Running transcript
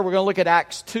We're going to look at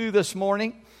Acts 2 this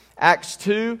morning. Acts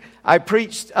 2. I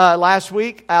preached last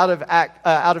week out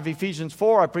of Ephesians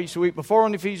 4. I preached the week before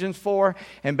on Ephesians 4.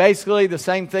 And basically the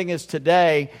same thing as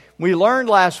today. We learned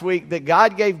last week that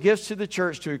God gave gifts to the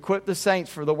church to equip the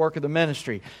saints for the work of the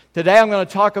ministry. Today I'm going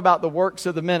to talk about the works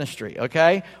of the ministry,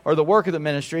 okay? Or the work of the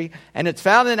ministry. And it's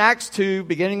found in Acts 2,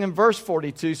 beginning in verse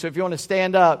 42. So if you want to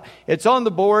stand up, it's on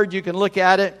the board. You can look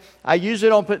at it. I usually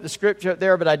don't put the scripture up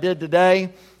there, but I did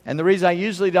today. And the reason I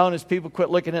usually don't is people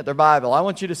quit looking at their Bible. I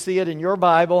want you to see it in your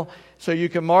Bible so you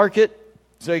can mark it,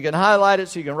 so you can highlight it,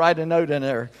 so you can write a note in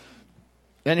there.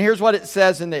 And here's what it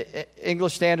says in the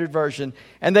English Standard Version.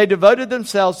 And they devoted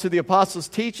themselves to the apostles'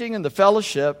 teaching and the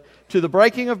fellowship, to the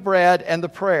breaking of bread and the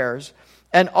prayers.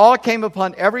 And awe came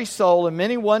upon every soul, and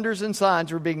many wonders and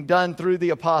signs were being done through the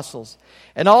apostles.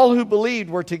 And all who believed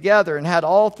were together and had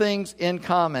all things in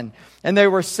common. And they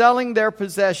were selling their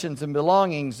possessions and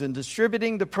belongings and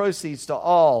distributing the proceeds to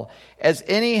all as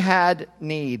any had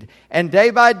need. And day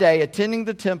by day, attending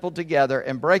the temple together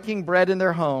and breaking bread in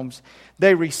their homes,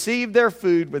 they received their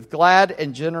food with glad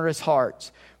and generous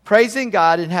hearts, praising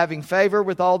God and having favor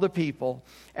with all the people.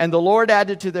 And the Lord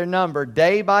added to their number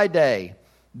day by day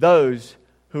those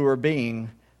who are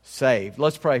being saved.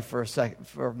 Let's pray for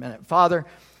a minute. Father,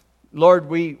 Lord,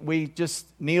 we just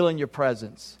kneel in your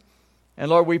presence. And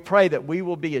Lord, we pray that we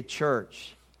will be a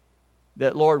church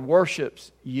that, Lord,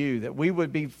 worships you, that we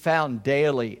would be found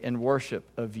daily in worship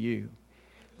of you.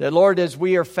 That, Lord, as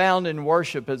we are found in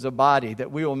worship as a body,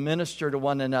 that we will minister to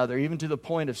one another, even to the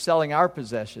point of selling our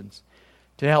possessions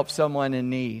to help someone in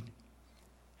need.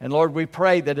 And Lord, we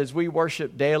pray that as we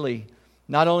worship daily,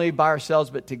 not only by ourselves,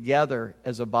 but together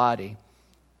as a body,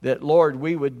 that, Lord,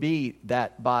 we would be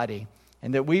that body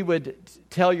and that we would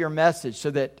tell your message so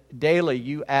that daily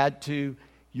you add to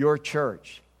your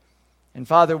church. And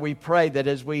Father, we pray that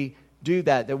as we do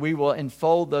that, that we will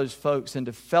enfold those folks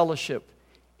into fellowship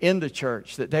in the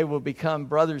church, that they will become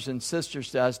brothers and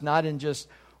sisters to us, not in just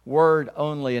word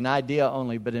only, an idea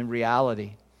only, but in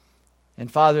reality. And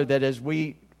Father, that as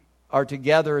we are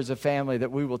together as a family,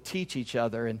 that we will teach each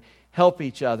other and help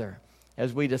each other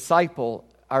as we disciple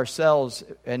ourselves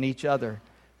and each other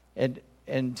and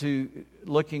to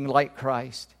looking like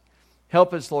Christ.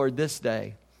 Help us, Lord, this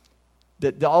day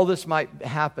that all this might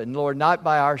happen, Lord, not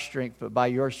by our strength, but by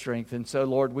your strength. And so,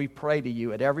 Lord, we pray to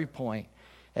you at every point,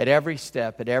 at every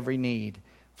step, at every need,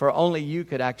 for only you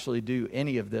could actually do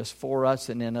any of this for us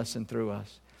and in us and through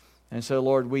us. And so,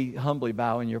 Lord, we humbly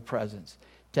bow in your presence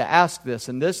to ask this.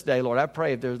 And this day, Lord, I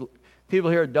pray if there's people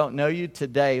here who don't know you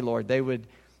today, Lord, they would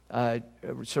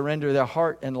surrender their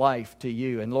heart and life to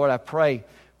you. And Lord, I pray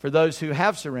for those who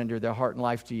have surrendered their heart and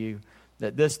life to you,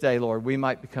 that this day, Lord, we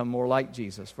might become more like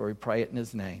Jesus, for we pray it in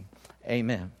his name.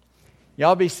 Amen.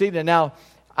 Y'all be seated. Now,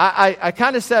 I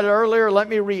kind of said it earlier. Let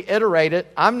me reiterate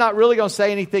it. I'm not really going to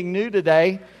say anything new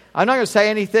today. I'm not going to say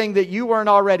anything that you weren't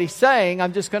already saying.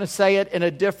 I'm just going to say it in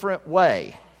a different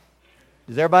way.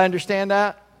 Does everybody understand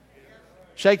that?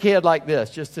 Shake your head like this,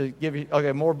 just to give you,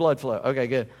 okay, more blood flow. Okay,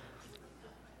 good.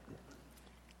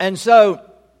 And so,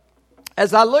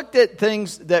 as I looked at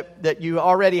things that you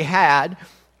already had,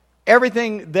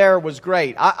 everything there was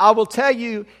great. I will tell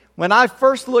you, when I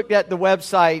first looked at the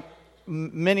website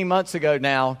many months ago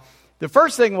now, the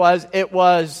first thing was, it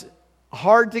was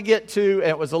hard to get to, and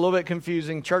it was a little bit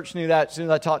confusing. Church knew that as soon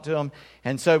as I talked to them.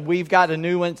 And so we've got a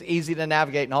new one. It's easy to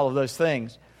navigate and all of those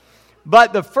things.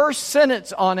 But the first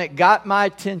sentence on it got my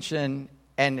attention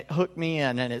and hooked me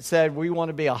in. And it said, we want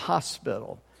to be a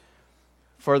hospital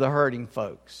for the hurting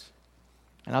folks.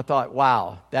 And I thought,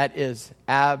 wow, that is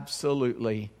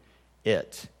absolutely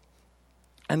it.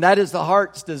 And that is the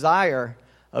heart's desire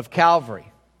of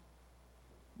Calvary.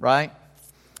 Right?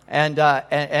 And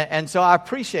so I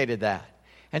appreciated that.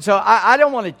 And so I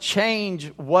don't want to change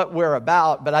what we're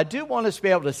about, but I do want us to be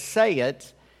able to say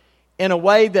it in a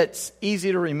way that's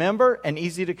easy to remember and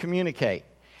easy to communicate.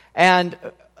 And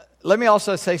let me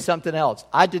also say something else.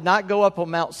 I did not go up on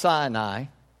Mount Sinai,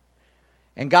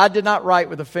 and God did not write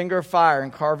with a finger of fire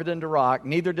and carve it into rock.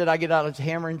 Neither did I get out a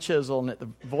hammer and chisel and at the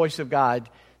voice of God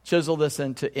chisel this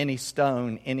into any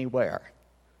stone anywhere.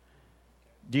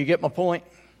 Do you get my point?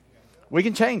 We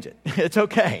can change it. It's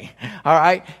okay. All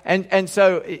right? And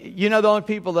so, you know, the only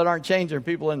people that aren't changing are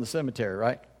people in the cemetery,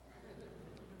 right?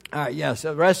 All right, yeah,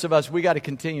 so the rest of us, we got to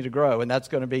continue to grow, and that's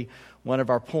going to be one of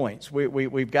our points.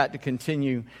 We've got to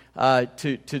continue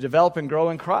to develop and grow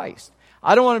in Christ.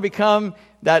 I don't want to become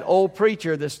that old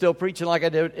preacher that's still preaching like I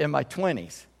did in my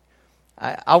 20s.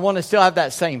 I want to still have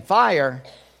that same fire,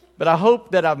 but I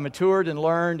hope that I've matured and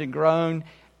learned and grown,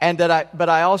 and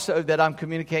that I'm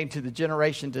communicating to the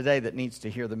generation today that needs to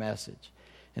hear the message.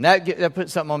 And that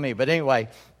puts something on me. But anyway,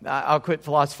 I'll quit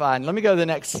philosophizing. Let me go to the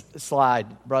next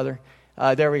slide, brother.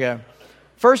 There we go.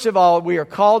 First of all, we are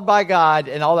called by God,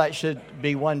 and all that should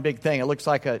be one big thing. It looks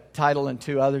like a title and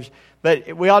two others.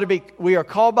 But we are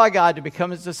called by God to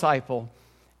become His disciple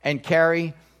and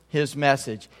carry His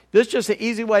message. This is just an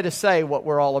easy way to say what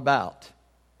we're all about,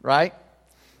 right?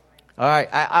 All right,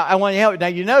 I want you to help. Now,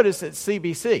 you notice it's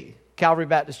CBC, Calvary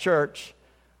Baptist Church,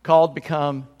 called,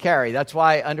 become, carry. That's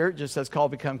why under it just says called,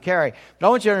 become, carry. But I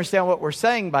want you to understand what we're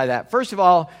saying by that. First of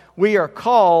all, we are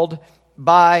called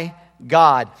by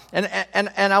God. And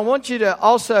I want you to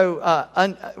also,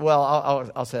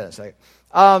 I'll say that in a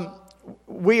second.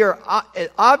 We are,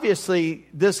 obviously,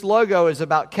 this logo is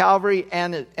about Calvary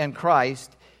and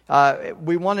Christ.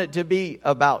 We want it to be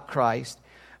about Christ.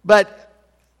 But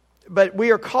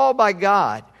we are called by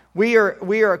God. We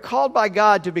are called by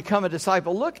God to become a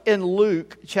disciple. Look in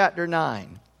Luke chapter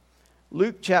 9.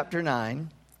 Luke chapter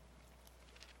 9.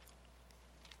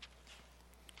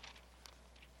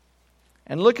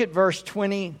 And look at verse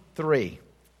 23.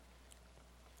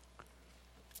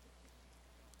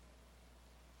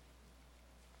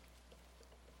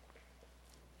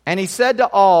 And he said to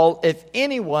all, if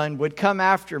anyone would come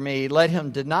after me, let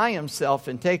him deny himself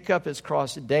and take up his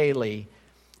cross daily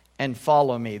and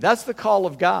follow me. That's the call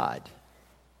of God.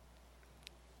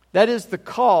 That is the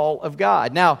call of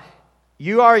God. Now,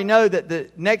 you already know that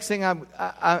the next thing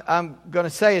I'm going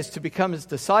to say is to become His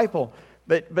disciple.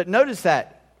 But notice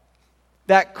that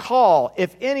call,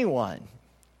 if anyone,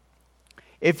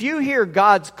 if you hear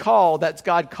God's call, that's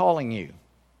God calling you.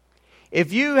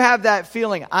 If you have that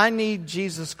feeling, I need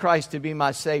Jesus Christ to be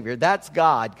my Savior, that's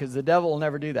God, because the devil will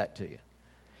never do that to you.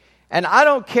 And I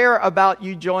don't care about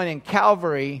you joining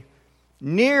Calvary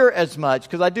near as much,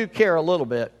 because I do care a little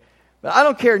bit, but I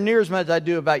don't care near as much as I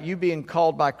do about you being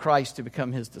called by Christ to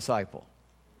become His disciple.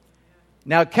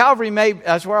 Now, Calvary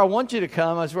that's where I want you to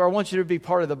come, that's where I want you to be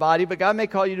part of the body, but God may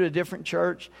call you to a different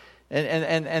church,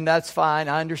 and that's fine.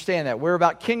 I understand that. We're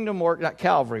about kingdom work, not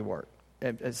Calvary work.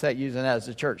 It's that using that as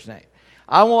a church name.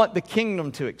 I want the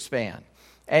kingdom to expand.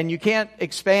 And you can't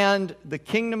expand the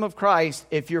kingdom of Christ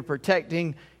if you're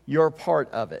protecting your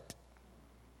part of it.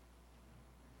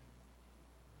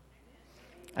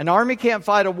 An army can't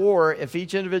fight a war if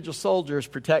each individual soldier is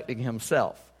protecting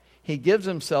himself. He gives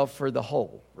himself for the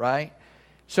whole, right?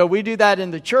 So we do that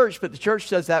in the church, but the church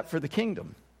does that for the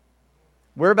kingdom.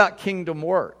 We're about kingdom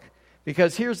work.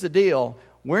 Because here's the deal.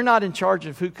 We're not in charge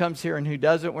of who comes here and who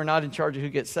doesn't. We're not in charge of who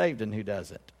gets saved and who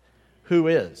doesn't. Who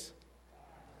is?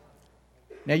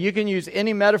 Now, you can use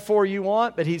any metaphor you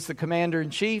want, but He's the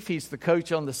commander-in-chief. He's the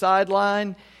coach on the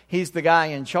sideline. He's the guy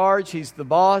in charge. He's the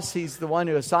boss. He's the one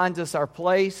who assigns us our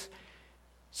place.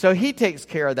 So He takes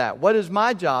care of that. What is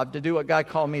my job? To do what God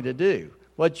called me to do.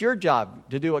 What's your job?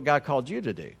 To do what God called you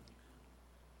to do.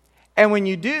 And when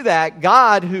you do that,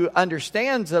 God, who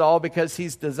understands it all because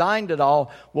He's designed it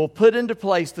all, will put into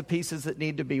place the pieces that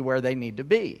need to be where they need to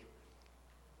be.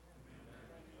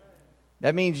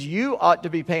 That means you ought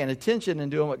to be paying attention and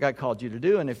doing what God called you to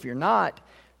do. And if you're not,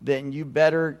 then you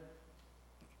better...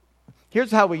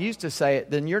 Here's how we used to say it,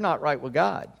 then you're not right with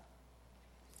God.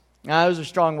 Now, those are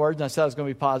strong words, and I said I was going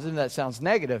to be positive, and that sounds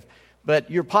negative. But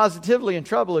you're positively in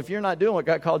trouble if you're not doing what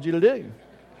God called you to do.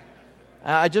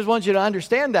 I just want you to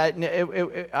understand that.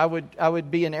 And I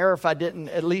would be in error if I didn't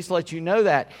at least let you know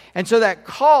that. And so that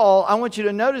call, I want you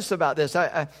to notice about this.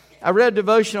 I read a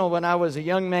devotional when I was a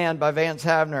young man by Vance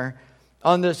Havner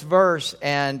on this verse,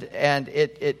 and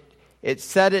it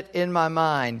set it in my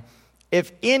mind.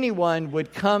 If anyone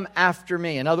would come after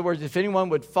me, in other words, if anyone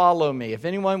would follow me, if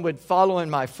anyone would follow in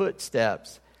my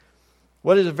footsteps,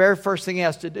 what is the very first thing he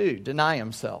has to do? Deny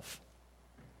himself.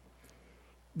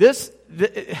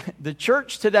 The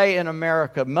church today in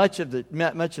America, much of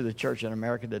the church in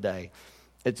America today,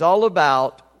 it's all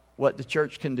about what the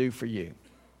church can do for you.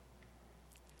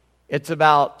 It's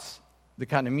about the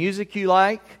kind of music you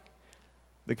like,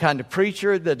 the kind of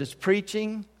preacher that is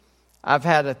preaching. I've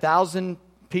had 1,000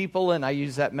 people, and I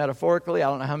use that metaphorically. I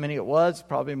don't know how many it was,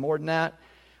 probably more than that.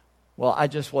 Well, I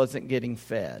just wasn't getting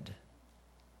fed.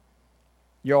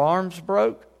 Your arms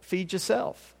broke? Feed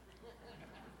yourself.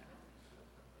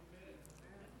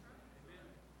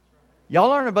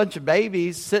 Y'all aren't a bunch of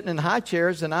babies sitting in high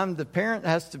chairs, and I'm the parent that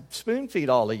has to spoon feed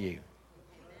all of you.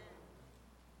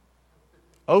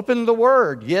 Open the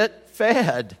Word. Get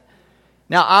fed.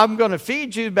 Now, I'm going to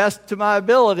feed you best to my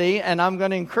ability, and I'm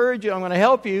going to encourage you. I'm going to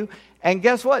help you. And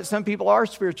guess what? Some people are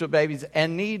spiritual babies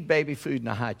and need baby food in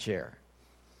a high chair.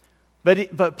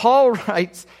 But Paul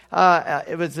writes,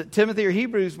 it was at Timothy or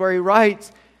Hebrews where he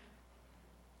writes,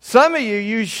 some of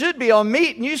you should be on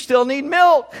meat and you still need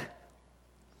milk.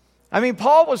 I mean,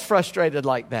 Paul was frustrated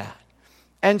like that.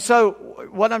 And so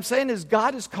what I'm saying is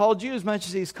God has called you as much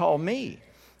as he's called me.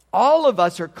 All of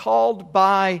us are called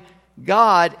by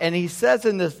God. And he says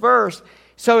in this verse,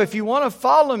 so if you want to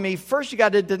follow me, first you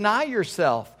got to deny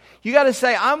yourself. You got to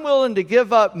say, I'm willing to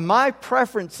give up my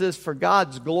preferences for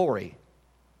God's glory.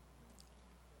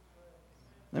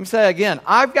 Let me say it again.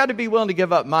 I've got to be willing to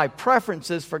give up my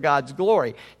preferences for God's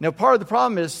glory. Now, part of the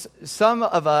problem is some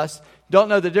of us don't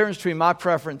know the difference between my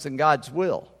preference and God's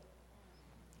will.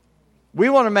 We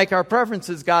want to make our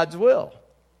preferences God's will.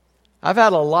 I've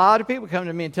had a lot of people come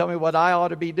to me and tell me what I ought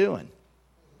to be doing.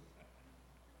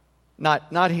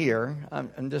 Not here.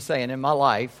 I'm just saying in my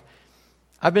life.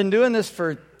 I've been doing this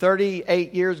for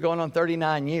 38 years, going on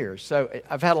 39 years. So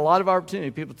I've had a lot of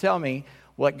opportunity. People tell me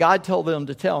what God told them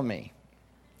to tell me.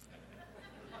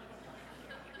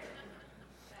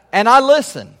 And I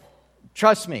listen.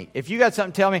 Trust me. If you got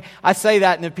something to tell me, I say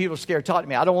that and then people are scared to talk to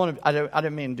me. I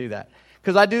didn't mean to do that.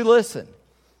 Because I do listen.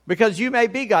 Because you may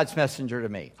be God's messenger to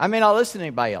me. I may not listen to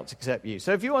anybody else except you.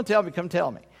 So if you want to tell me, come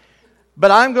tell me.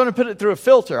 But I'm going to put it through a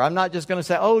filter. I'm not just going to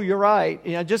say, oh, you're right.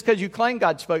 You know, just because you claim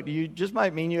God spoke to you, just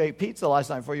might mean you ate pizza last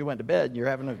night before you went to bed and you're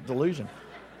having a delusion.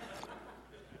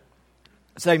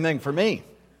 Same thing for me.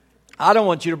 I don't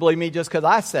want you to believe me just because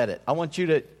I said it. I want you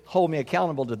to hold me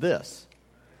accountable to this.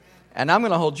 And I'm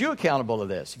going to hold you accountable to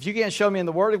this. If you can't show me in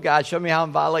the Word of God, show me how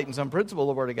I'm violating some principle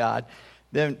of the Word of God,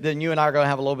 then you and I are going to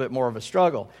have a little bit more of a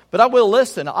struggle. But I will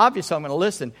listen. Obviously, I'm going to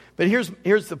listen. But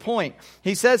here's the point.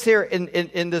 He says here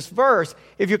in this verse,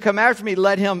 if you come after me,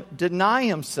 let him deny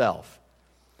himself.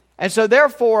 And so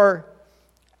therefore,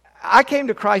 I came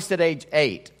to Christ at age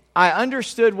 8. I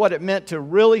understood what it meant to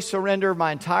really surrender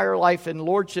my entire life in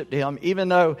lordship to him, even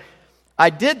though I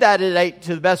did that at 8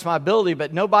 to the best of my ability,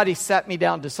 but nobody sat me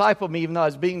down and discipled me, even though I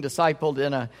was being discipled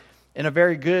in a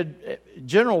very good,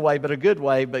 general way, but a good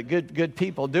way, but good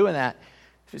people doing that.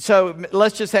 So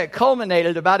let's just say it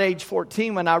culminated about age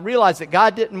 14 when I realized that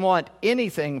God didn't want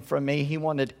anything from me. He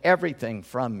wanted everything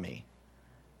from me.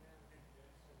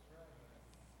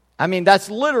 I mean, that's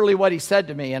literally what he said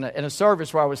to me in a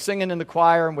service where I was singing in the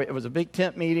choir, and it was a big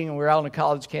tent meeting, and we were out on a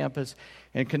college campus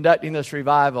and conducting this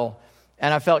revival.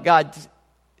 And I felt God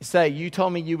say, you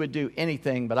told me you would do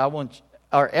anything, but I want,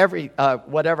 or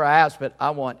whatever I asked, but I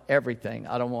want everything.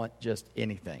 I don't want just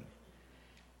anything.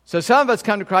 So some of us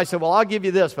come to Christ and say, well, I'll give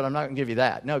you this, but I'm not going to give you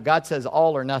that. No, God says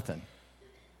all or nothing.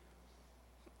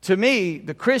 To me,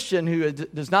 the Christian who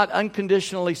does not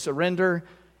unconditionally surrender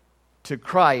to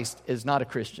Christ is not a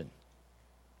Christian.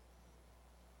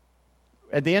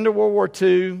 At the end of World War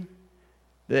II,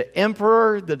 the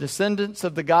emperor, the descendants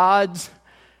of the gods,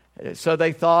 so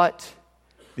they thought,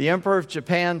 the emperor of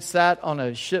Japan sat on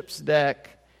a ship's deck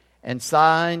and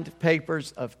signed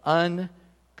papers of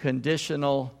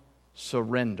unconditional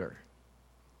surrender.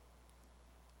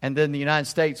 And then the United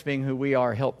States, being who we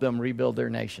are, helped them rebuild their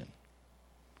nation.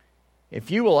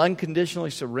 If you will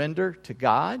unconditionally surrender to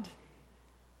God,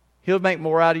 He'll make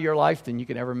more out of your life than you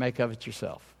can ever make of it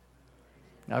yourself.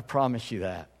 And I promise you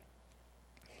that.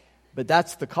 But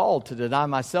that's the call, to deny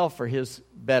myself for His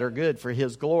better good, for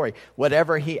His glory.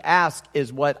 Whatever He asks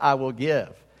is what I will give.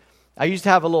 I used to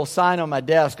have a little sign on my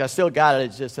desk. I still got it.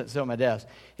 It's just still on my desk.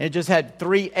 And it just had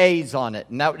 3 A's on it.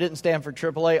 And that didn't stand for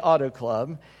AAA Auto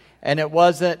Club. And it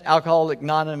wasn't Alcoholics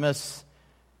Anonymous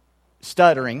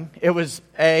stuttering. It was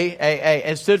A.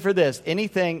 It stood for this: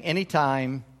 anything,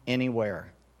 anytime, anywhere.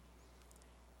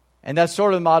 And that's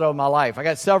sort of the motto of my life. I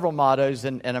got several mottos,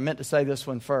 and I meant to say this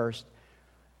one first.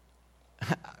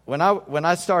 When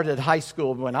I started high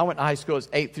school, when I went to high school, it was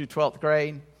 8th through 12th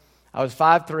grade. I was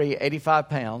 5'3", 85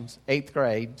 pounds, 8th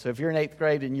grade. So if you're in 8th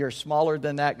grade and you're smaller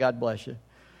than that, God bless you.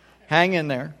 Hang in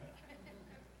there.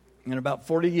 In about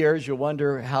 40 years, you'll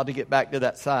wonder how to get back to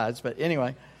that size. But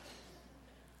anyway,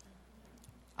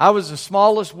 I was the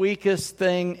smallest, weakest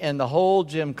thing in the whole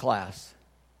gym class.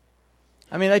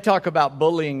 I mean, they talk about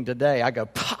bullying today. I go,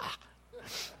 pah!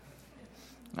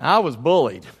 I was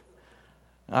bullied.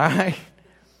 All right?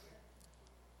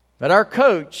 But our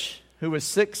coach, who was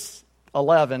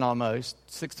 6'11" almost,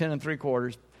 6'10" and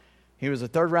 3/4, he was a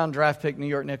third-round draft pick, New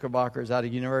York Knickerbockers, out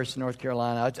of University of North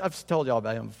Carolina. I've told y'all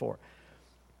about him before.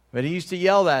 But he used to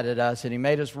yell that at us, and he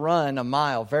made us run a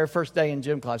mile. Very first day in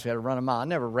gym class, we had to run a mile. I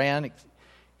never ran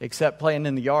except playing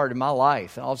in the yard in my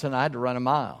life. And all of a sudden, I had to run a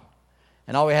mile.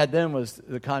 And all we had then was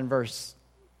the Converse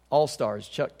All-Stars,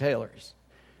 Chuck Taylors.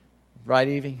 Right,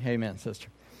 Evie? Amen, sister.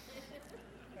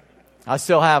 I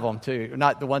still have them, too.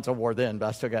 Not the ones I wore then, but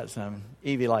I still got some.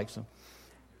 Evie likes them.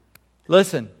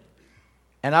 Listen,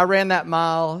 and I ran that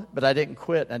mile, but I didn't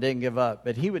quit. I didn't give up.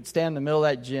 But he would stand in the middle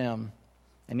of that gym,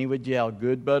 And he would yell,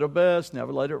 good, better, best.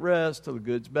 Never let it rest till the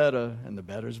good's better and the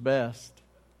better's best.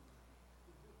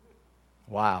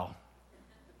 Wow.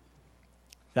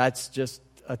 That's just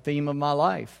a theme of my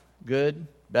life. Good,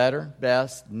 better,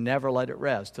 best. Never let it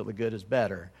rest till the good is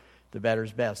better. The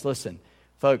better's best. Listen,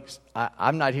 folks,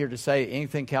 I'm not here to say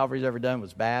anything Calvary's ever done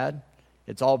was bad.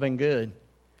 It's all been good.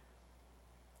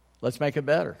 Let's make it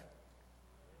better.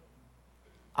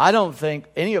 I don't think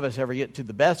any of us ever get to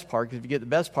the best part, because if you get the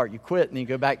best part, you quit and you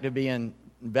go back to being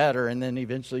better, and then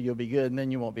eventually you'll be good, and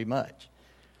then you won't be much.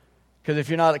 Because if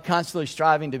you're not constantly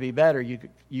striving to be better,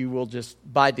 you will just,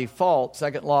 by default,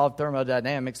 second law of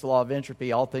thermodynamics, the law of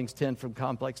entropy, all things tend from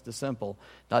complex to simple,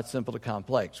 not simple to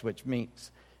complex, which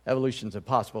means evolution's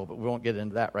impossible, but we won't get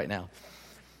into that right now.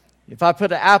 If I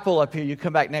put an apple up here, you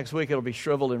come back next week, it'll be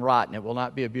shriveled and rotten. It will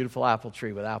not be a beautiful apple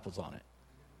tree with apples on it.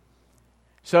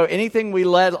 So anything we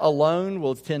let alone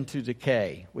will tend to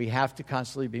decay. We have to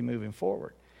constantly be moving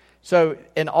forward. So,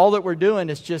 and all that we're doing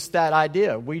is just that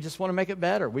idea. We just want to make it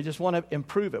better. We just want to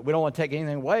improve it. We don't want to take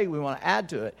anything away. We want to add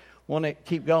to it. We want to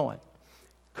keep going.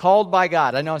 Called by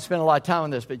God. I know I spent a lot of time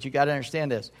on this, but you got to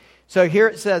understand this. So here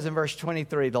it says in verse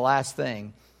 23, the last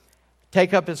thing,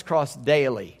 take up his cross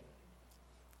daily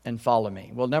and follow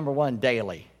me. Well, number one,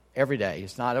 daily, every day.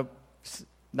 It's not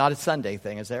a Sunday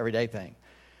thing. It's an everyday thing.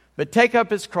 But take up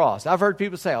his cross. I've heard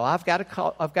people say, "Oh, I've got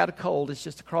a cold. It's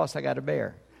just a cross I got to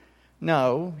bear."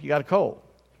 No, you got a cold.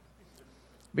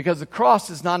 Because the cross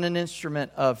is not an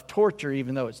instrument of torture,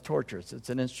 even though it's torturous. It's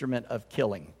an instrument of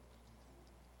killing.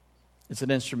 It's an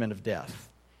instrument of death.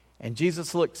 And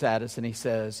Jesus looks at us and he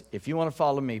says, if you want to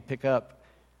follow me, pick up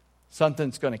something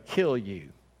that's going to kill you,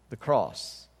 the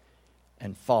cross,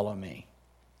 and follow me.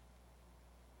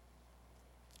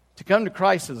 To come to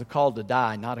Christ is a call to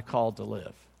die, not a call to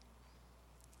live.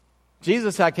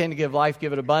 Jesus, I came to give life,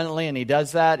 give it abundantly, and he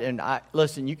does that. And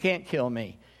listen, you can't kill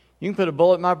me. You can put a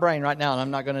bullet in my brain right now, and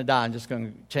I'm not going to die. I'm just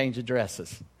going to change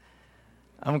addresses.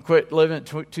 I'm going to quit living at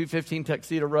 215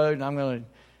 Tuxedo Road, and I'm going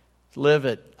to live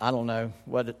at, I don't know,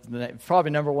 probably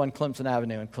number 1 Clemson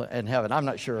Avenue in heaven. I'm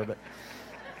not sure, but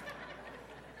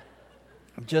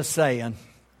I'm just saying.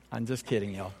 I'm just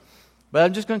kidding, y'all. But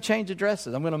I'm just going to change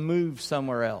addresses. I'm going to move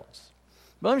somewhere else.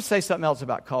 But let me say something else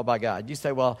about called by God. You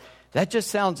say, well, that just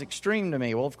sounds extreme to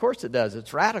me. Well, of course it does.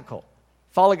 It's radical.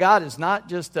 Follow God is not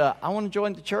just, I want to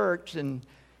join the church and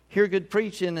hear good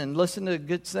preaching and listen to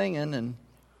good singing and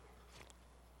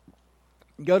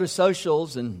go to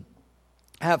socials and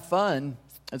have fun.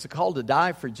 It's a call to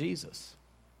die for Jesus.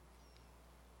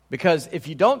 Because if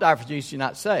you don't die for Jesus, you're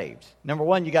not saved. Number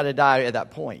one, you got to die at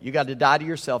that point. You got to die to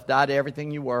yourself, die to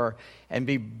everything you were, and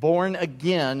be born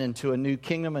again into a new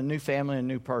kingdom, a new family, a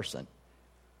new person.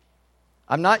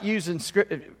 I'm not using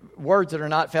words that are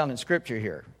not found in Scripture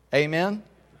here. Amen?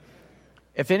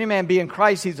 If any man be in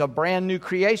Christ, he's a brand new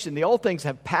creation. The old things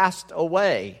have passed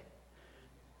away.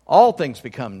 All things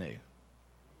become new.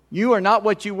 You are not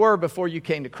what you were before you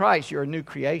came to Christ. You're a new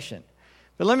creation.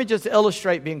 But let me just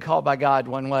illustrate being called by God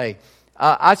one way.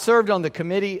 I served on the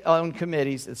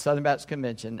committees at Southern Baptist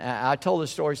Convention. I told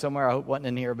this story somewhere. I hope it wasn't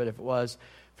in here, but if it was,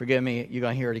 forgive me, you're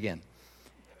going to hear it again.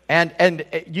 And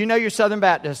you know you're Southern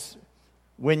Baptist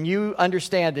when you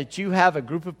understand that you have a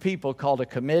group of people called a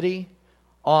committee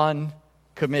on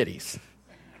committees.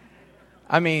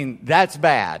 I mean, that's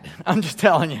bad. I'm just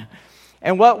telling you.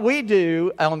 And what we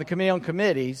do on the Committee on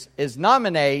Committees is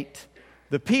nominate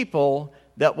the people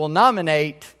that will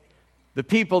nominate the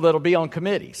people that will be on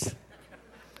committees.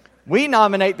 We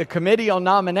nominate the Committee on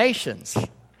Nominations,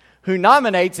 who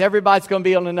nominates everybody that's going to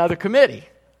be on another committee.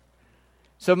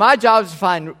 So my job is to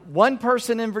find one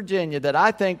person in Virginia that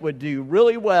I think would do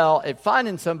really well at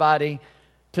finding somebody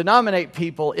to nominate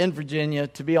people in Virginia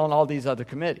to be on all these other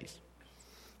committees.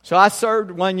 So I served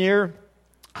 1 year,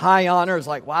 high honor. It was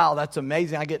like, wow, that's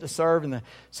amazing. I get to serve in the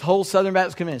whole Southern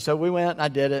Baptist Convention. So we went and I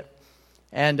did it.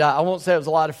 And I won't say it was a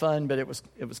lot of fun, but it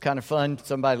was kind of fun.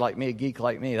 Somebody like me, a geek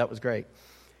like me, that was great.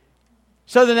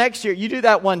 So the next year, you do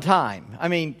that one time. I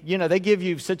mean, you know, they give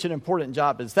you such an important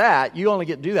job as that. You only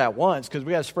get to do that once because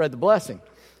we got to spread the blessing.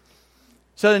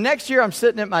 So the next year, I'm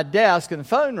sitting at my desk and the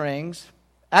phone rings.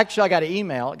 Actually, I got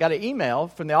an email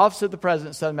from the Office of the President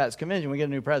of Southern Baptist Convention. We get a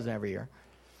new president every year.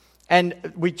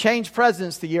 And we changed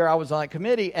presidents the year I was on that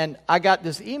committee. And I got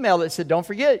this email that said, don't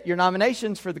forget, your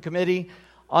nominations for the Committee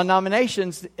on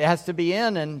Nominations, it has to be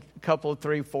in a couple of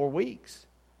 3-4 weeks.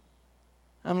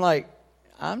 I'm like,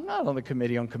 I'm not on the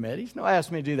Committee on Committees. No,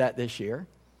 asked me to do that this year.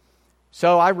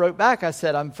 So I wrote back. I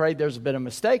said, I'm afraid there's been a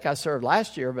mistake. I served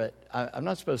last year, but I'm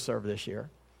not supposed to serve this year.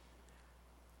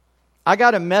 I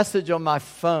got a message on my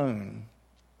phone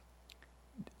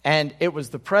And it was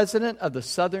the president of the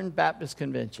Southern Baptist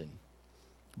Convention.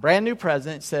 Brand new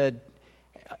president said,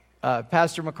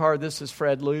 Pastor McCarr, this is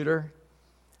Fred Luter.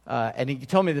 And he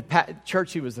told me the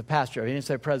church he was the pastor of. He didn't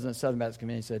say president of Southern Baptist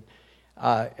Convention. He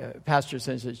said, pastor of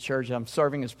Central Church, I'm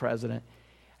serving as president.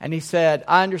 And he said,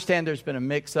 I understand there's been a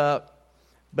mix-up,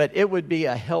 but it would be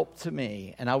a help to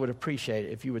me, and I would appreciate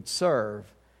it if you would serve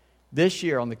this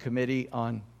year on the Committee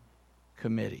on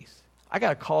Committees. I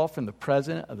got a call from the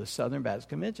president of the Southern Baptist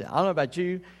Convention. I don't know about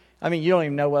you. I mean, you don't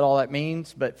even know what all that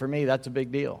means, but for me, that's a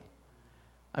big deal.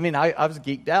 I mean, I was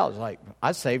geeked out. It was like,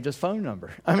 I saved his phone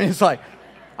number. I mean, it's like,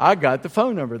 I got the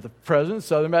phone number of the president of the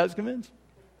Southern Baptist Convention.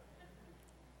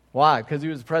 Why? Because he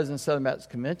was the president of the Southern Baptist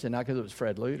Convention, not because it was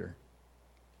Fred Luter.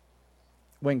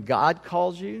 When God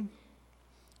calls you,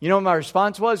 you know what my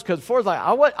response was? Because before,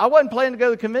 I wasn't planning to go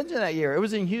to the convention that year. It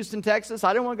was in Houston, Texas.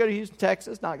 I didn't want to go to Houston,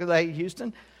 Texas, not because I hate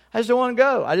Houston. I just didn't want to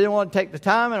go. I didn't want to take the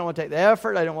time. I didn't want to take the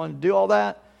effort. I didn't want to do all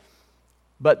that.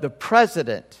 But the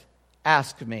president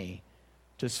asked me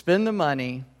to spend the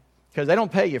money, because they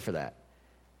don't pay you for that,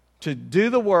 to do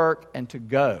the work and to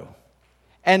go.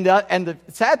 And the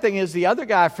sad thing is the other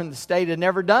guy from the state had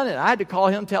never done it. I had to call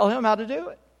him, tell him how to do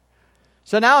it.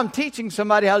 So now I'm teaching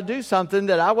somebody how to do something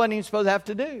that I wasn't even supposed to have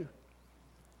to do.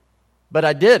 But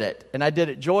I did it, and I did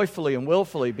it joyfully and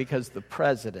willfully because the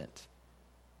president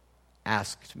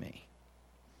asked me.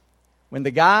 When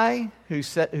the guy who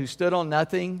stood on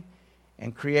nothing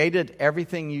and created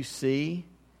everything you see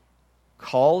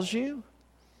calls you,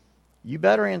 you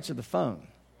better answer the phone.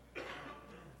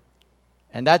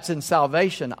 And that's in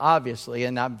salvation, obviously,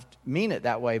 and I mean it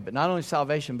that way, but not only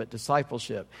salvation, but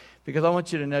discipleship. Because I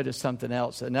want you to notice something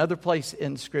else. Another place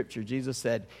in Scripture, Jesus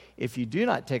said, if you do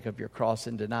not take up your cross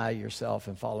and deny yourself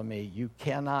and follow me, you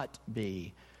cannot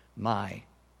be my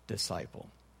disciple.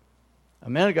 A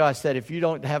minute ago I said, if you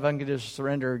don't have unconditional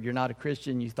surrender, you're not a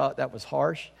Christian. You thought that was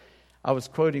harsh. I was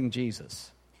quoting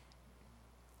Jesus.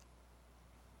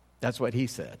 That's what he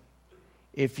said.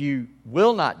 If you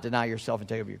will not deny yourself and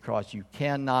take up your cross, you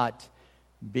cannot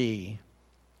be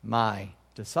my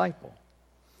disciple.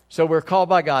 So we're called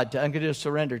by God to unconditional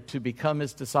surrender, to become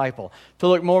his disciple, to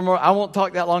look more and more. I won't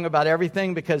talk that long about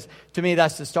everything because to me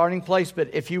that's the starting place. But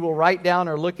if you will write down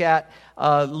or look at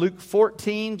Luke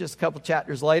 14, just a couple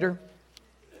chapters later,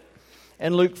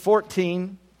 in Luke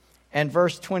 14 and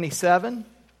verse 27,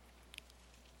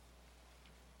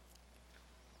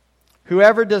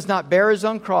 whoever does not bear his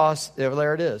own cross,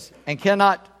 there it is, and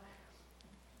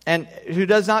who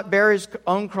does not bear his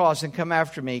own cross and come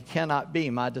after me cannot be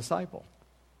my disciple.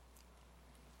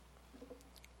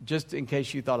 Just in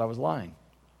case you thought I was lying.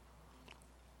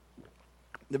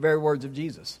 The very words of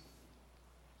Jesus.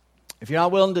 If you're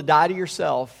not willing to die to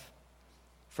yourself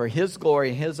for his glory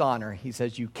and his honor, he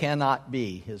says you cannot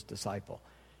be his disciple.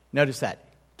 Notice that.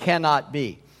 Cannot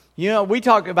be. You know, we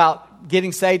talk about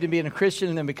getting saved and being a Christian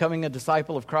and then becoming a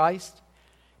disciple of Christ.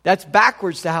 That's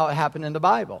backwards to how it happened in the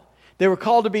Bible. They were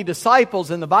called to be disciples,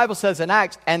 and the Bible says in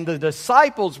Acts, and the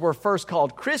disciples were first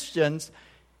called Christians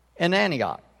in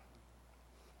Antioch.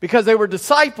 Because they were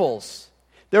disciples.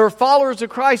 They were followers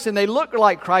of Christ, and they looked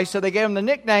like Christ, so they gave them the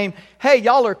nickname, hey,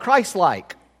 y'all are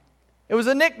Christ-like. It was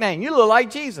a nickname. You look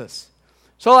like Jesus.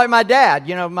 So like my dad,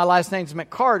 you know, my last name's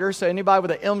McCarter, so anybody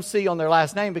with an MC on their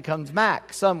last name becomes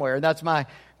Mac somewhere. That's my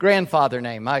grandfather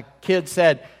name. My kid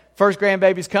said, first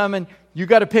grandbaby's coming, you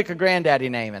got to pick a granddaddy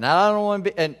name. And I don't want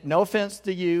to be, and no offense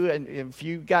to you, and if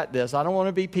you got this, I don't want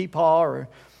to be Peepaw or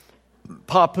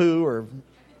Papu or...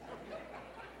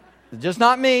 Just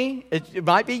not me. It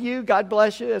might be you. God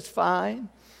bless you. It's fine.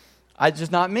 It's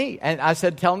just not me. And I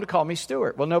said, tell them to call me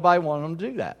Stuart. Well, nobody wanted them to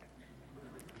do that.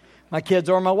 My kids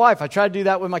or my wife. I tried to do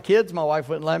that with my kids. My wife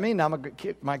wouldn't let me. Now my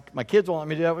kids won't let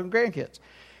me do that with my grandkids.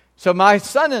 So my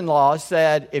son-in-law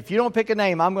said, if you don't pick a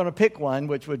name, I'm going to pick one,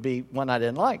 which would be one I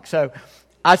didn't like. So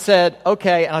I said,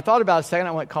 okay. And I thought about it a second.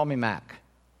 I went, call me Mac.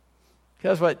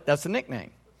 That's the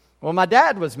nickname. Well, my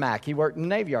dad was Mac. He worked in the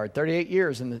Navy Yard, 38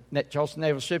 years in the Charleston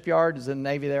Naval Shipyard, is in the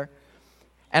Navy there.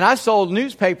 And I sold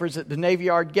newspapers at the Navy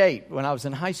Yard gate when I was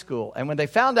in high school. And when they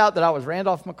found out that I was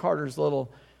Randolph McCarter's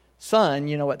little son,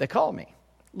 you know what they called me?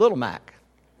 Little Mac.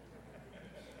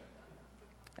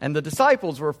 And the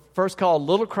disciples were first called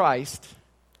Little Christ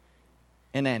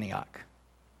in Antioch.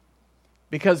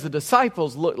 Because the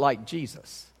disciples looked like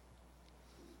Jesus.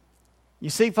 You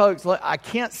see, folks, I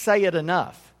can't say it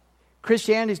enough.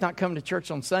 Christianity's not coming to church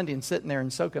on Sunday and sitting there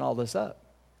and soaking all this up.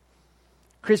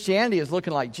 Christianity is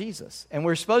looking like Jesus. And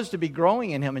we're supposed to be growing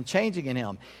in Him and changing in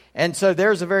Him. And so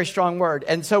there's a very strong word.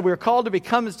 And so we're called to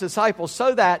become His disciples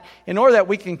so that, in order that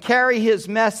we can carry His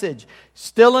message.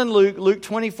 Still in Luke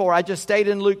 24. I just stayed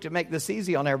in Luke to make this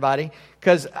easy on everybody,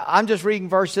 because I'm just reading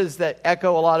verses that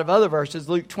echo a lot of other verses.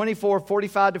 Luke 24,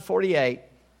 45 to 48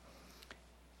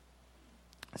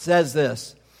 says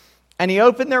this. And He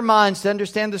opened their minds to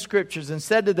understand the Scriptures and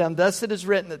said to them, thus it is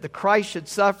written that the Christ should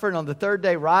suffer and on the third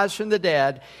day rise from the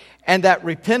dead, and that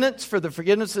repentance for the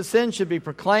forgiveness of sins should be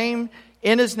proclaimed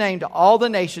in His name to all the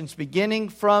nations, beginning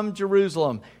from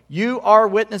Jerusalem. You are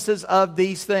witnesses of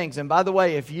these things. And by the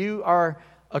way, if you are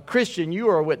a Christian, you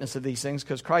are a witness of these things,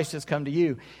 because Christ has come to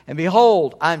you. And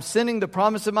behold, I am sending the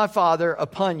promise of my Father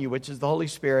upon you, which is the Holy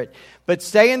Spirit. But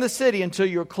stay in the city until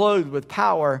you're clothed with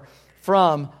power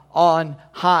from on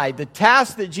high. The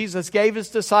task that Jesus gave His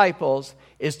disciples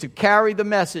is to carry the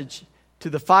message to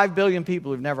the 5 billion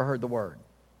people who've never heard the word.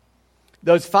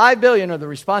 Those 5 billion are the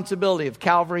responsibility of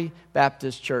Calvary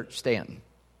Baptist Church Stanton.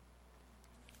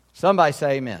 Somebody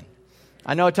say amen.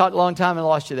 I know I talked a long time and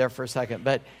lost you there for a second,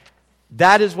 but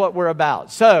that is what we're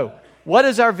about. So, what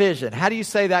is our vision? How do you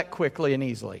say that quickly and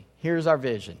easily? Here's our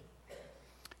vision.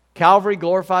 Calvary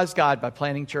glorifies God by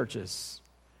planting churches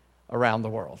around the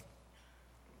world.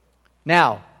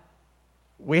 Now,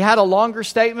 we had a longer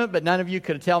statement, but none of you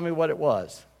could tell me what it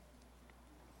was.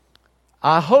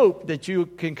 I hope that you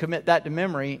can commit that to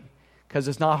memory, because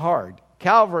it's not hard.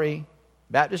 Calvary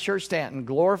Baptist Church Stanton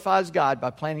glorifies God by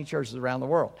planting churches around the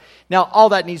world. Now, all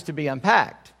that needs to be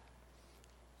unpacked.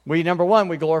 Number one,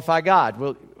 we glorify God.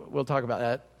 We'll talk about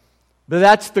that. But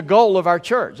that's the goal of our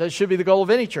church. That should be the goal of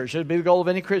any church. It should be the goal of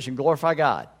any Christian. Glorify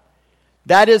God.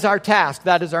 That is our task.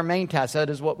 That is our main task.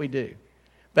 That is what we do.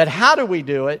 But how do we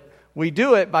do it? We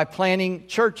do it by planting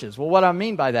churches. Well, what do I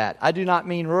mean by that? I do not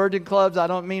mean Rotary clubs. I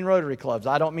don't mean Rotary clubs.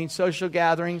 I don't mean social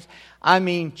gatherings. I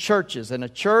mean churches. And a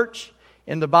church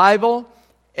in the Bible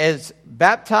is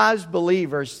baptized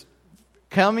believers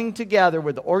coming together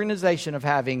with the organization of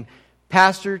having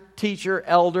pastor, teacher,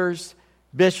 elders,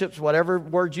 bishops, whatever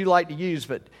words you like to use,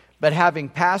 but having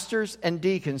pastors and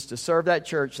deacons to serve that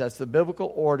church. That's the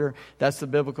biblical order. That's the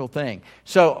biblical thing.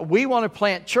 So we want to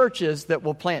plant churches that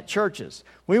will plant churches.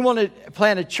 We want to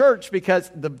plant a church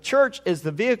because the church is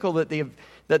the vehicle that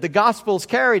the gospel is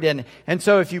carried in. And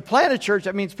so if you plant a church,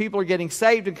 that means people are getting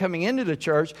saved and coming into the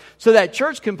church, so that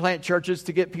church can plant churches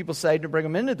to get people saved and bring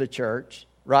them into the church,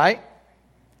 right?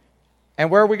 And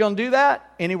where are we going to do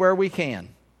that? Anywhere we can.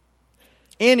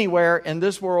 Anywhere in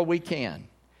this world we can.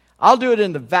 I'll do it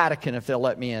in the Vatican if they'll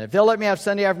let me in. If they'll let me have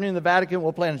Sunday afternoon in the Vatican,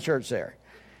 we'll plant a church there.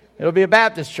 It'll be a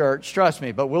Baptist church, trust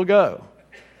me, but we'll go.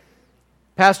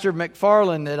 Pastor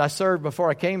McFarland that I served before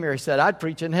I came here, he said, I'd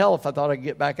preach in hell if I thought I could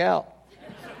get back out.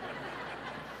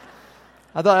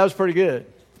 I thought that was pretty good.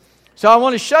 So I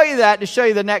want to show you that to show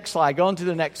you the next slide. Go on to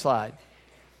the next slide.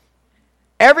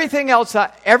 Everything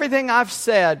I've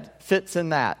said fits in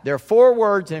that. There are 4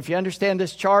 words, and if you understand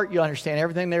this chart, you understand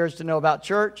everything there is to know about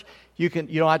church. You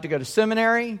don't have to go to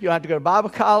seminary. You don't have to go to Bible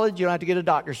college. You don't have to get a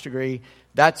doctor's degree.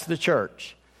 That's the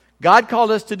church. God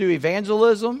called us to do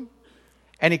evangelism,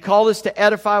 and He called us to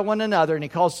edify one another, and He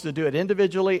calls us to do it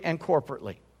individually and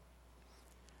corporately.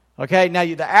 Okay, now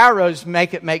the arrows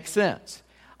make it make sense.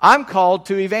 I'm called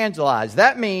to evangelize.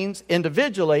 That means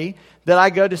individually that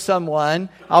I go to someone.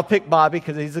 I'll pick Bobby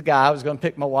because he's a guy. I was going to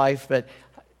pick my wife, but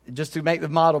just to make the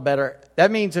model better. That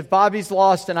means if Bobby's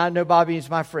lost and I know Bobby is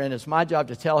my friend, it's my job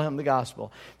to tell him the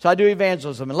gospel. So I do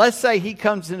evangelism. And let's say he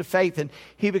comes into faith and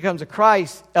he becomes a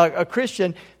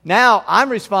Christian. Now I'm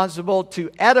responsible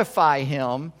to edify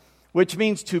him, which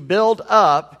means to build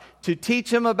up, to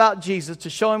teach him about Jesus, to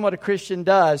show him what a Christian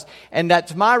does. And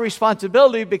that's my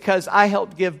responsibility because I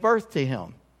helped give birth to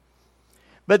him.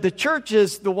 But the church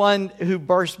is the one who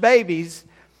births babies.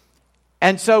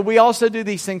 And so we also do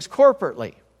these things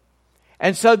corporately.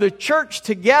 And so the church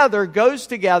together goes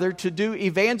together to do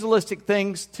evangelistic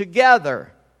things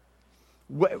together.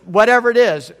 Whatever it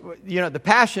is, the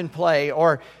passion play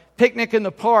or picnic in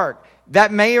the park,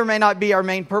 that may or may not be our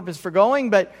main purpose for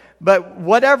going, but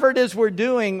whatever it is we're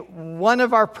doing, one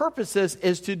of our purposes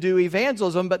is to do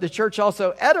evangelism, but the church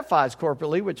also edifies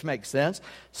corporately, which makes sense.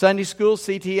 Sunday school,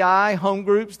 CTI, home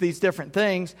groups, these different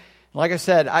things. Like I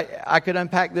said, I could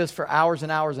unpack this for hours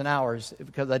and hours and hours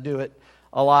because I do it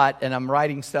a lot, and I'm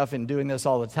writing stuff and doing this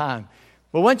all the time.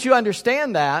 But once you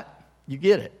understand that, you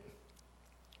get it.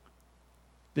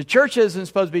 The church isn't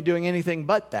supposed to be doing anything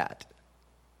but that.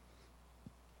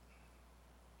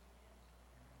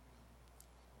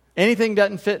 Anything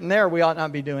doesn't fit in there, we ought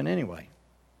not be doing anyway.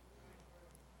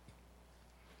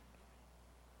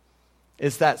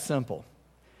 It's that simple.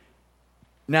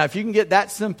 Now, if you can get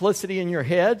that simplicity in your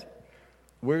head,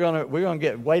 we're gonna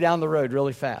get way down the road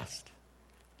really fast.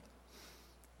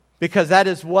 Because that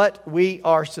is what we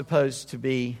are supposed to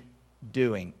be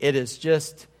doing. It is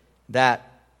just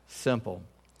that simple.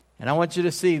 And I want you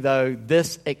to see, though,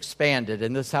 this expanded,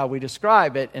 and this is how we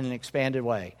describe it in an expanded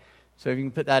way. So if you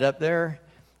can put that up there,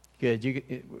 good.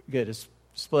 Good. It's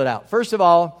split out. First of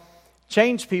all,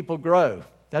 change people grow.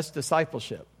 That's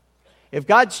discipleship. If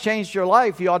God's changed your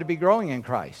life, you ought to be growing in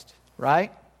Christ,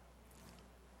 right?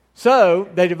 So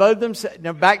they devoted themselves.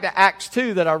 Now back to Acts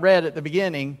 2 that I read at the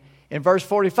beginning. In verse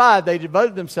 45, they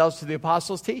devoted themselves to the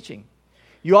apostles' teaching.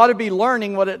 You ought to be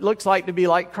learning what it looks like to be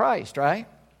like Christ, right?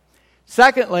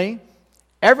 Secondly,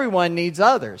 everyone needs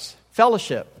others.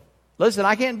 Fellowship. Listen,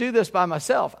 I can't do this by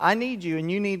myself. I need you and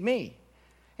you need me.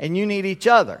 And you need each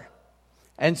other.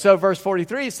 And so verse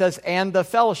 43 says, and the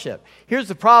fellowship. Here's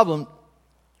the problem.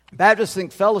 Baptists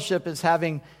think fellowship is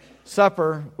having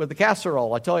supper with the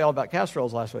casserole. I told you all about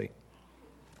casseroles last week.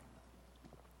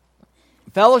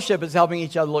 Fellowship is helping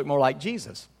each other look more like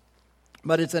Jesus.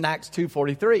 But it's in Acts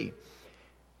 2:43.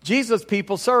 Jesus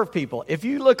people serve people. If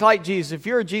you look like Jesus, if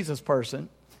you're a Jesus person,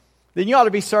 then you ought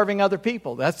to be serving other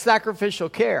people. That's sacrificial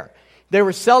care. They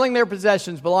were selling their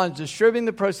possessions, belongings, distributing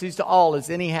the proceeds to all as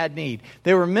any had need.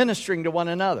 They were ministering to one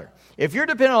another. If you're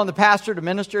dependent on the pastor to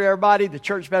minister to everybody, the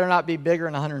church better not be bigger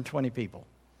than 120 people.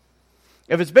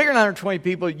 If it's bigger than 120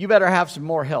 people, you better have some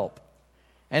more help.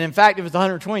 And in fact, if it's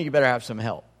 120, you better have some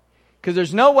help. Because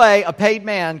there's no way a paid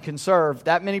man can serve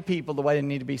that many people the way they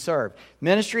need to be served.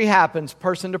 Ministry happens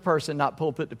person to person, not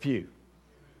pulpit to pew.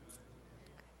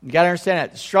 You got to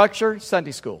understand that. Structure,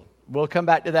 Sunday school. We'll come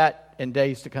back to that in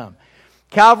days to come.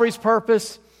 Calvary's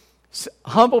purpose,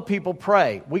 humble people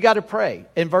pray. We got to pray.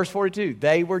 In verse 42,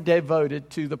 they were devoted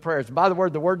to the prayers. By the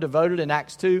word devoted in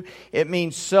Acts 2, it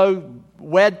means so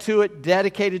wed to it,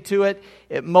 dedicated to it.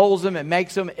 It molds them, it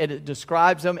makes them, it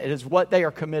describes them. It is what they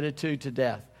are committed to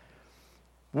death.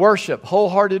 Worship,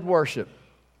 wholehearted worship.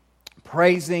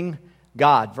 Praising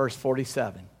God, verse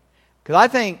 47. Because I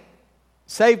think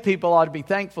saved people ought to be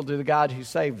thankful to the God who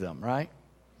saved them, right?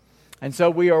 And so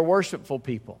we are worshipful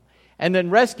people. And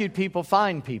then rescued people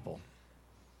find people.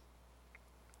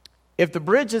 If the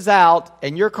bridge is out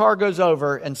and your car goes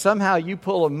over and somehow you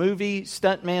pull a movie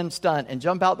stuntman stunt and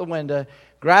jump out the window,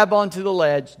 grab onto the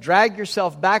ledge, drag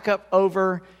yourself back up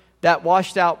over that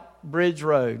washed out bridge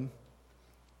road,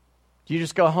 do you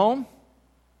just go home?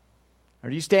 Or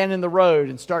do you stand in the road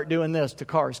and start doing this to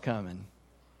cars coming?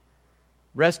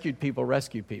 Rescued people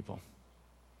rescue people.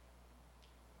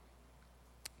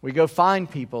 We go find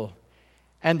people.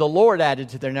 And the Lord added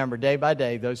to their number day by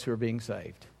day those who are being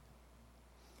saved.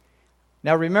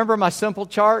 Now remember my simple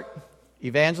chart?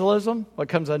 Evangelism. What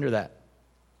comes under that?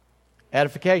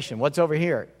 Edification. What's over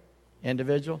here?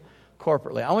 Individual.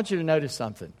 Corporately. I want you to notice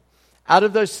something. Out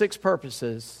of those 6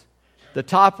 purposes, the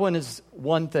top one is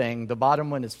one thing. The bottom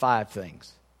one is 5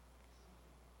 things.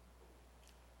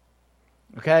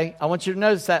 Okay? I want you to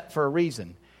notice that for a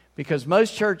reason. Because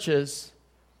most churches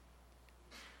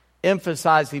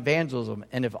emphasize evangelism.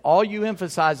 And if all you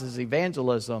emphasize is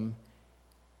evangelism,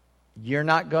 you're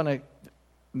not going to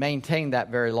maintain that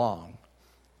very long.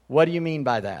 What do you mean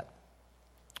by that?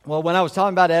 Well, when I was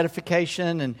talking about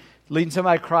edification and leading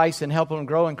somebody to Christ and helping them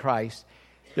grow in Christ,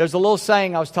 there's a little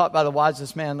saying I was taught by the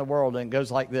wisest man in the world, and it goes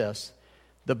like this.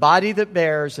 The body that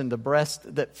bears and the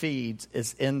breast that feeds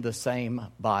is in the same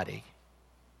body.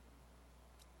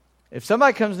 If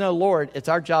somebody comes to know the Lord, it's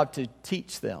our job to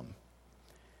teach them.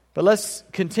 But let's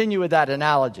continue with that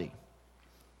analogy.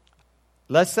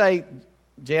 Let's say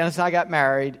Janice and I got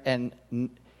married,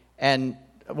 and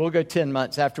we'll go 10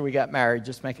 months after we got married,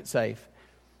 just make it safe.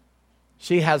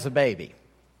 She has a baby.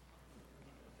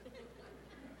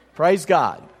 Praise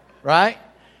God, right?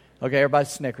 Okay, everybody's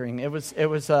snickering. It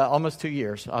was almost 2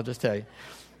 years, I'll just tell you.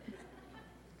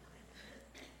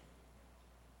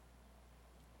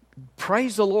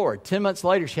 Praise the Lord. 10 months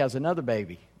later, she has another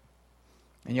baby.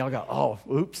 And y'all go, oh,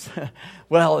 oops.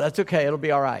 Well, that's okay. It'll be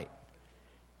all right.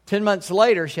 10 months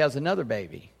later, she has another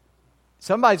baby.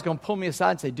 Somebody's going to pull me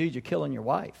aside and say, dude, you're killing your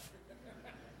wife.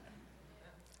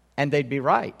 And they'd be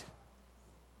right.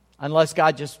 Unless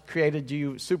God just created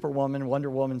you Superwoman, Wonder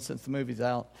Woman, since the movie's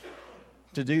out,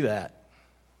 to do that.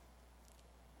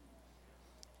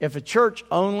 If a church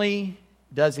only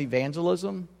does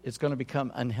evangelism, it's going to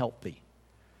become unhealthy.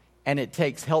 And it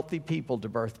takes healthy people to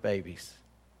birth babies.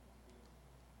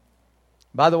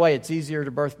 By the way, it's easier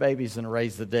to birth babies than to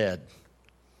raise the dead.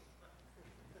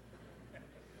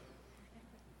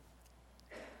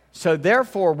 So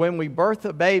therefore, when we birth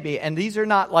a baby, and these are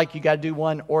not like you got to do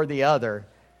one or the other,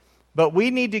 But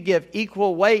we need to give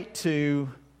equal weight to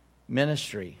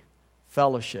ministry,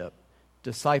 fellowship,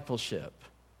 discipleship,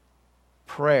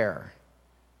 prayer.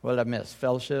 What did I miss?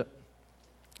 Fellowship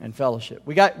and fellowship.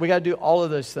 We got to do all of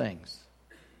those things.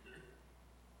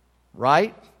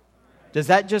 Right? Does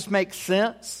that just make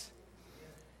sense?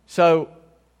 So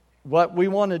what we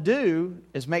want to do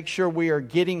is make sure we are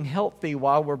getting healthy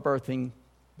while we're birthing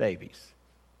babies.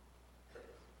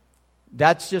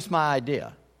 That's just my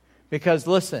idea. Because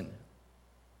listen,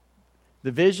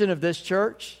 the vision of this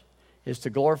church is to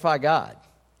glorify God.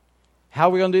 How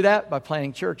are we going to do that? By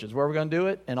planting churches. Where are we going to do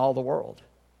it? In all the world.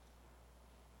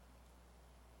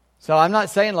 So I'm not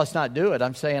saying let's not do it.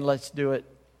 I'm saying let's do it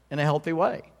in a healthy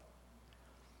way.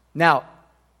 Now,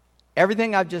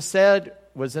 everything I've just said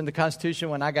was in the Constitution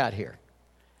when I got here.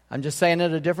 I'm just saying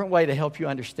it a different way to help you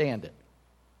understand it.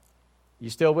 You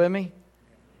still with me?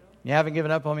 You haven't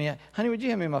given up on me yet? Honey, would you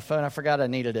hand me my phone? I forgot I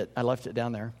needed it. I left it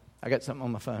down there. I got something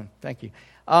on my phone. Thank you.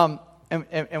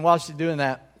 And while she's doing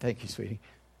that, thank you, sweetie.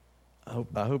 I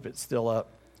hope it's still up.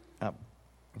 I'm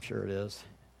sure it is.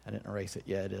 I didn't erase it.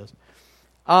 Yeah, it is.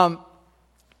 I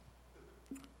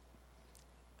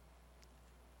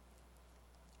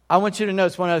want you to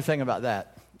notice one other thing about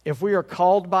that. If we are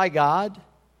called by God,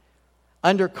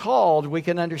 under called, we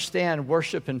can understand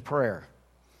worship and prayer.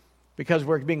 Because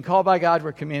we're being called by God,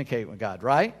 we're communicating with God,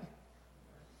 right?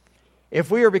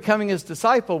 If we are becoming His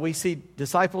disciple, we see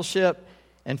discipleship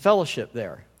and fellowship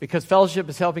there. Because fellowship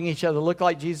is helping each other look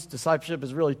like Jesus. Discipleship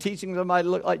is really teaching somebody to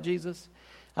look like Jesus.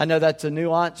 I know that's a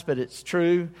nuance, but it's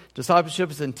true.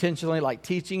 Discipleship is intentionally like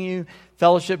teaching you.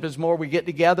 Fellowship is more we get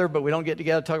together, but we don't get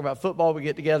together to talk about football. We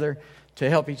get together to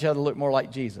help each other look more like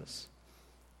Jesus.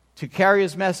 To carry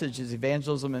His message is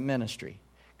evangelism and ministry.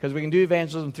 Because we can do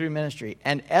evangelism through ministry.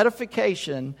 And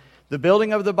edification, the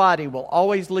building of the body, will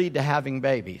always lead to having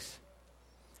babies.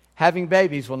 Having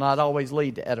babies will not always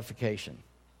lead to edification.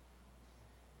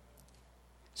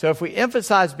 So if we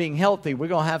emphasize being healthy, we're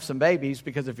going to have some babies,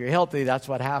 because if you're healthy, that's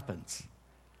what happens.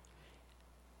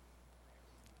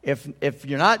 If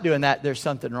you're not doing that, there's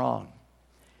something wrong.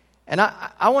 And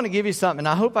I want to give you something, and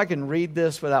I hope I can read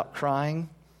this without crying.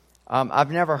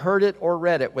 I've never heard it or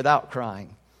read it without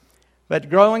crying. But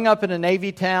growing up in a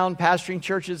Navy town, pastoring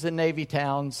churches in Navy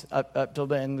towns, up till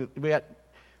then, we got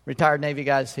retired Navy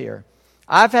guys here.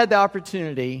 I've had the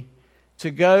opportunity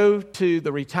to go to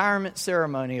the retirement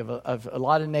ceremony of a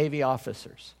lot of Navy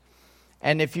officers.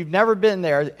 And if you've never been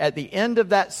there, at the end of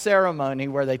that ceremony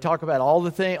where they talk about all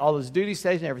his duty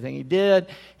station, everything he did,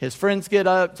 his friends get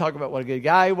up, talk about what a good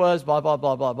guy he was, blah, blah,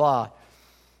 blah, blah, blah.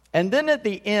 And then at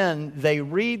the end, they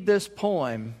read this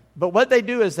poem. But what they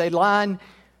do is they line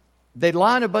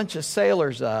a bunch of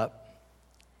sailors up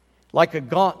like a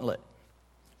gauntlet.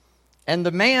 And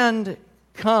the man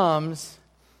comes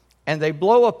and they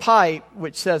blow a pipe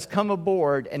which says, "Come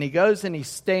aboard," and he goes and he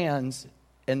stands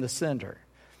in the center.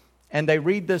 And they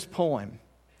read this poem.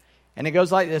 And it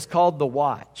goes like this, called The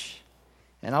Watch.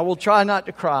 And I will try not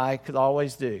to cry, because I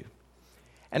always do.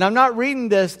 And I'm not reading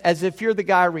this as if you're the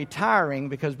guy retiring,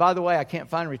 because, by the way, I can't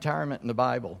find retirement in the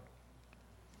Bible.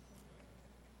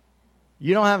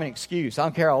 You don't have an excuse. I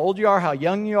don't care how old you are, how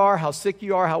young you are, how sick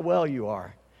you are, how well you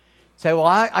are. Say, well,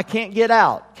 I can't get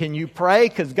out. Can you pray?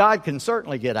 Because God can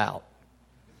certainly get out.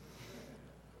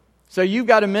 So you've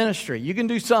got a ministry. You can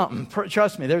do something.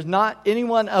 Trust me, there's not any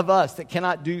one of us that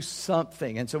cannot do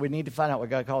something. And so we need to find out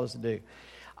what God called us to do.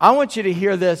 I want you to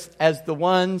hear this as the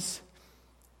ones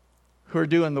who are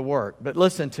doing the work. But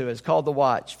listen to it. It's called The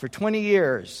Watch. For 20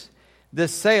 years,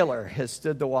 this sailor has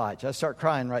stood the watch. I start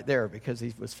crying right there because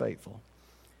he was faithful.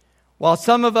 While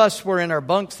some of us were in our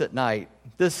bunks at night,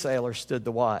 this sailor stood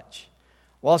the watch.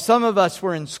 While some of us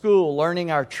were in school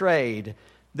learning our trade,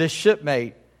 this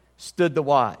shipmate stood the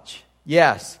watch.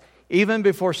 Yes, even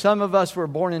before some of us were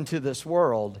born into this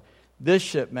world, this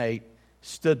shipmate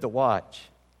stood the watch.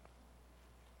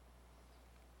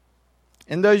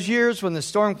 In those years when the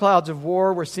storm clouds of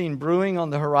war were seen brewing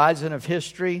on the horizon of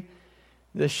history,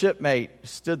 this shipmate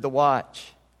stood the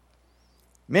watch.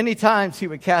 Many times he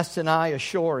would cast an eye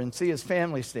ashore and see his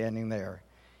family standing there,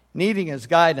 needing his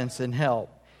guidance and help,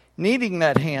 needing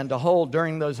that hand to hold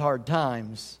during those hard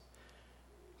times.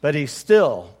 But he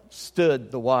still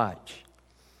stood the watch.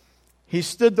 He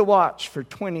stood the watch for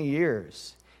 20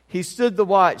 years. He stood the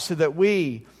watch so that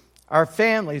we, our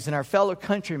families, and our fellow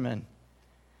countrymen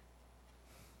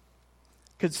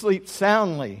could sleep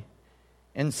soundly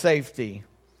in safety,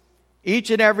 each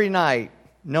and every night,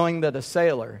 knowing that a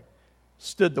sailor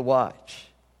stood the watch.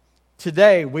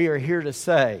 Today, we are here to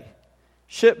say,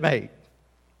 shipmate,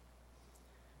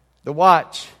 the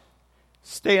watch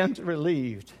stands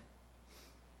relieved.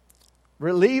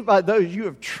 relieved by those you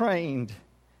have trained,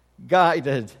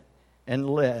 guided, and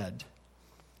led.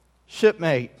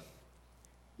 Shipmate,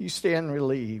 you stand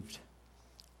relieved.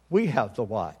 We have the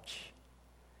watch.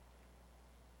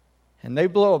 And they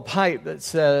blow a pipe that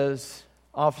says,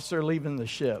 officer leaving the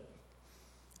ship.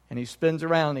 And he spins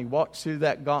around and he walks through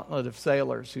that gauntlet of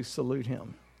sailors who salute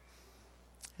him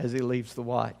as he leaves the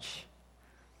watch.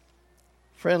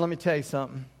 Friend, let me tell you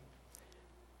something.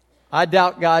 I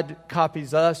doubt God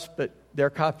copies us, but they're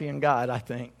copying God, I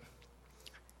think.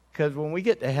 Because when we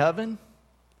get to heaven,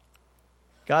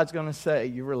 God's going to say,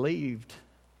 you're relieved.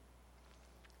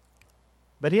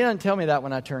 But He doesn't tell me that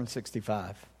when I turn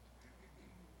 65.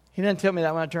 He doesn't tell me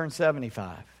that when I turn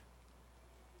 75.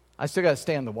 I still got to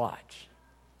stand the watch.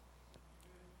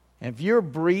 And if you're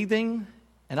breathing,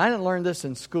 and I didn't learn this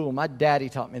in school. My daddy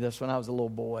taught me this when I was a little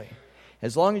boy.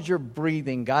 As long as you're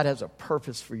breathing, God has a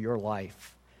purpose for your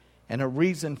life and a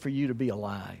reason for you to be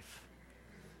alive.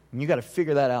 And you got to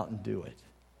figure that out and do it.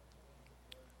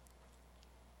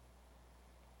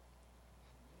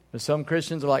 But some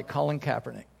Christians are like Colin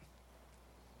Kaepernick.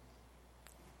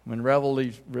 When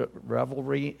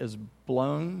revelry is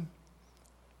blown,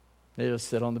 they just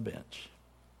sit on the bench.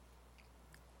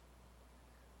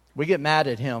 We get mad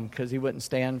at him because he wouldn't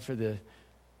stand for the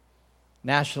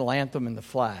national anthem and the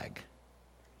flag.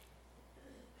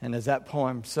 And as that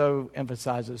poem so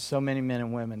emphasizes, so many men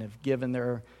and women have given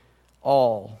their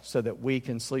all so that we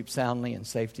can sleep soundly in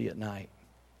safety at night.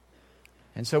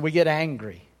 And so we get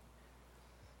angry.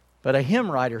 But a hymn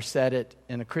writer said it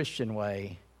in a Christian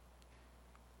way.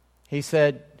 He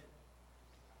said,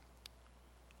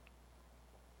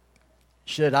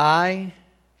 should I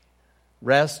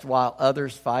rest while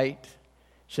others fight?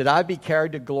 Should I be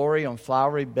carried to glory on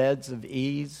flowery beds of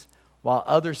ease while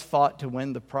others fought to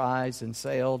win the prize and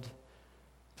sailed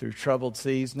through troubled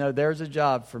seas? No, there's a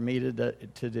job for me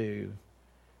to do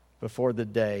before the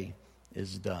day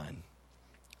is done.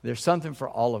 There's something for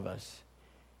all of us.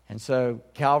 And so,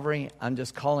 Calvary, I'm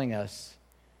just calling us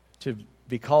to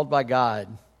be called by God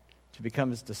to become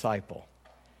His disciple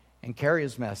and carry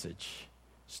His message,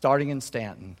 starting in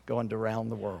Stanton, going around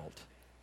the world.